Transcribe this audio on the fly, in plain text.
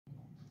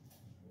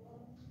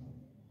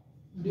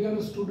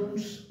Dear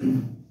students,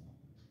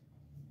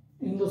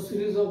 in the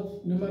series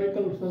of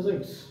numerical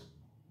physics,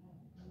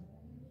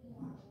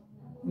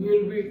 we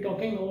will be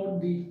talking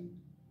about the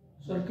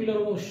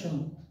circular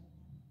motion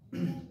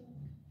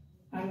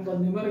and the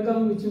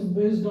numerical which is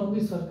based on the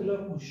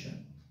circular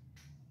motion.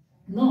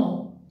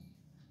 Now,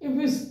 if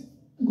we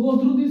go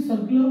through the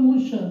circular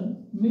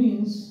motion,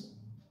 means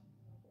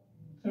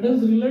it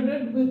is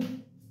related with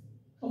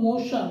a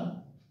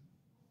motion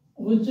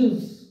which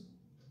is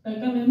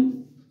taken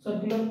in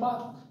circular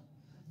path.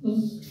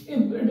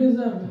 If it is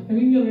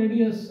having a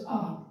radius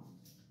r,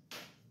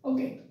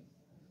 okay,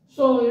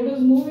 so it is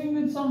moving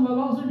with some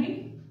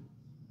velocity,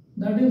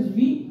 that is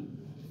v,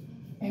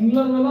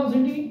 angular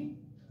velocity.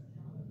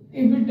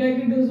 If we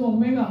take it as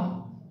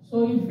omega,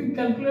 so if we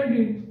calculate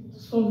it,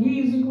 so v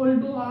is equal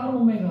to r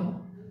omega,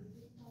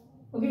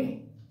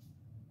 okay,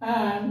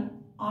 and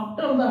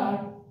after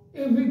that,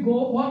 if we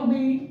go for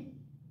the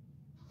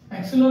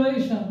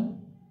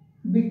acceleration,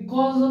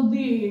 because of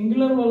the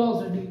angular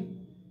velocity,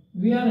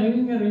 we are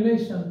having a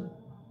relation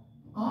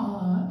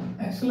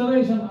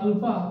acceleration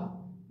alpha,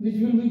 which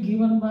will be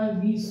given by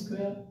v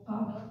square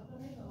r.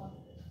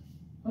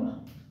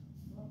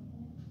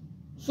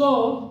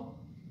 So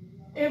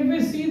if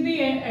we see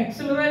the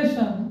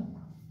acceleration,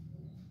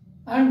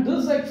 and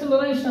this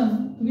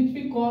acceleration which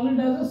we call it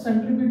as a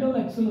centripetal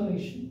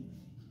acceleration,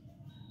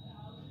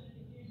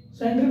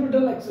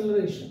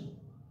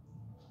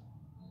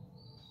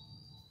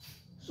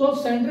 so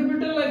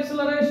centripetal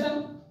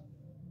acceleration,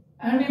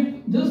 and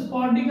if this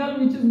particle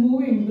which is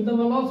moving with the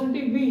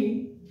velocity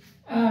v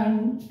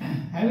and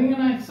having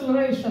an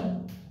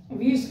acceleration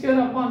v square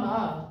upon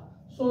r,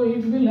 so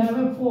it will have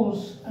a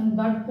force, and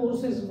that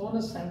force is known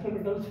as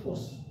centripetal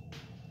force.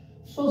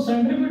 So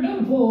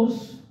centripetal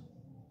force,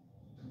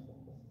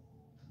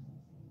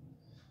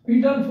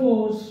 petal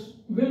force,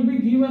 will be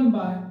given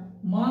by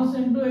mass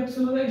into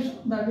acceleration,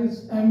 that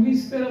is mv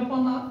square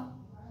upon r.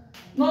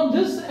 Now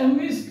this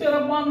mv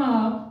square upon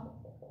r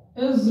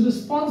is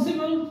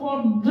responsible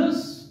for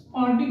this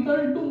particle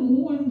to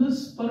move in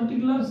this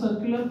particular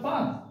circular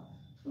path,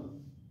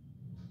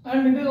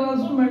 and it is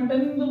also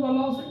maintaining the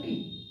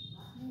velocity,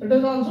 it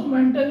is also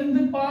maintaining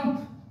the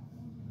path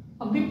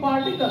of the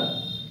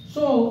particle.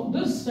 So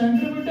this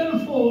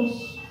centripetal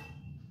force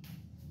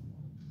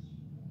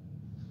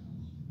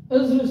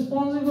is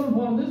responsible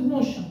for this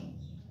motion.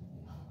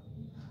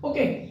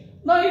 Okay,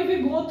 now if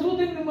we go through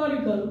the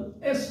numerical,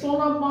 a stone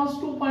of mass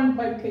 2.5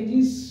 kg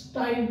is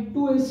tied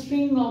to a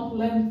string of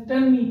length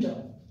 10 meter.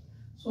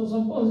 So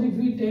suppose if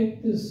we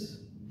take this,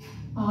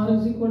 r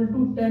is equal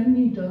to 10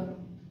 meter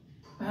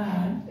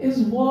and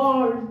is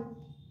whirled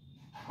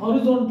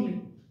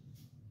horizontally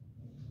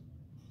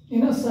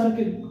in a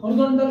circle,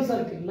 horizontal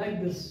circle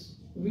like this.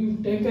 We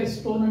take a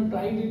stone and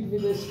tie it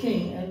with a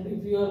string, and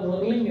if you are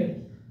whirling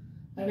it,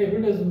 and if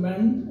it is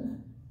bent,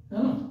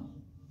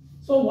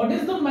 so what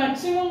is the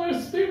maximum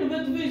speed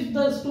with which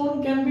the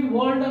stone can be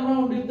whirled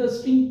around if the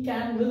string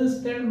can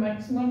withstand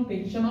maximum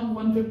tension of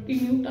 150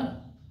 Newton?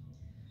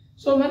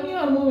 So when you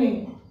are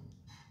moving,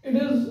 it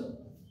is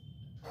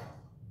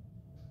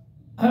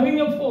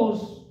having a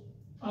force,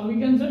 or we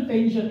can say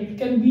tension. It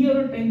can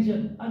bear a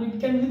tension, or it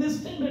can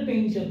withstand a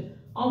tension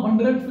of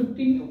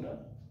 150 Newton.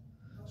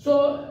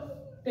 So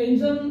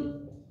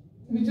tension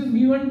which is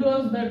given to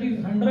us, that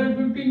is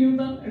 150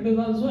 Newton. It is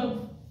also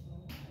a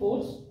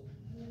force.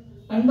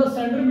 And the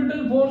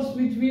centripetal force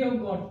which we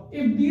have got,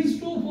 if these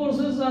two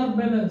forces are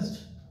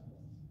balanced,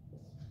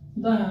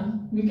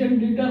 then we can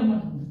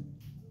determine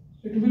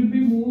it will be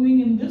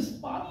moving in this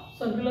path,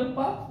 circular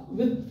path,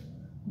 with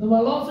the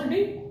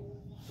velocity.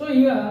 So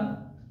here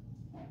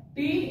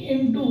T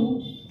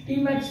into T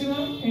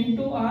maximum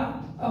into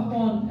R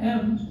upon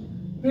M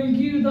will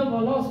give the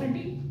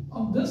velocity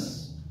of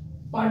this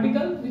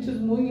particle which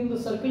is moving in the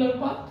circular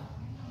path.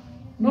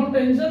 Now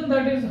tension,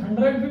 that is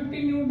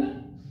 150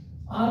 Newton,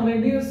 R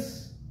radius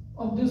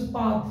of this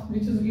path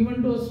which is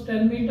given to us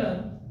 10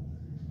 meter,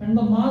 and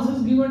the mass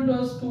is given to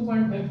us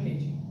 2.5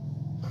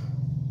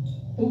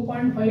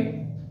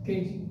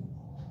 kg.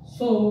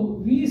 So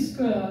v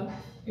square,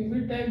 if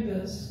we take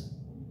this,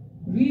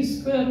 v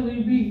square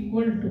will be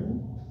equal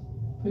to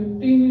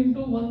 15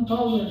 into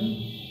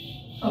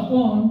 1000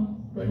 upon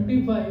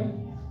 25,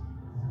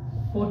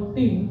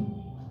 14,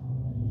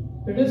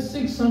 it is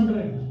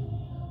 600.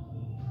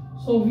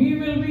 So v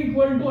will be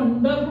equal to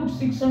under root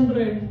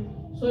 600.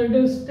 So it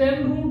is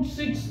 10 root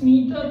 6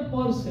 meter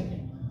per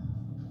second.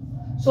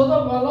 So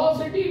the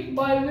velocity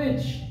by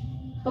which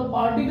the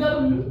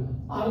particle,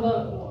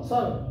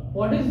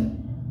 what is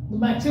the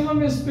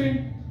maximum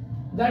speed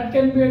that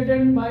can be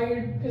attained by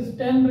it is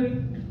 10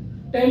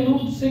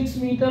 root 6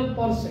 meter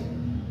per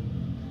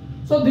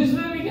second. So this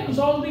way we can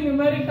solve the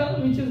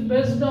numerical which is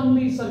based on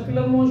the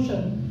circular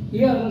motion.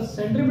 Here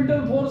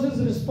centripetal force is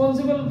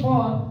responsible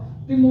for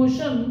the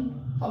motion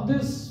of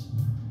this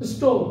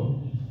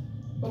stone.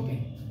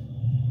 Okay.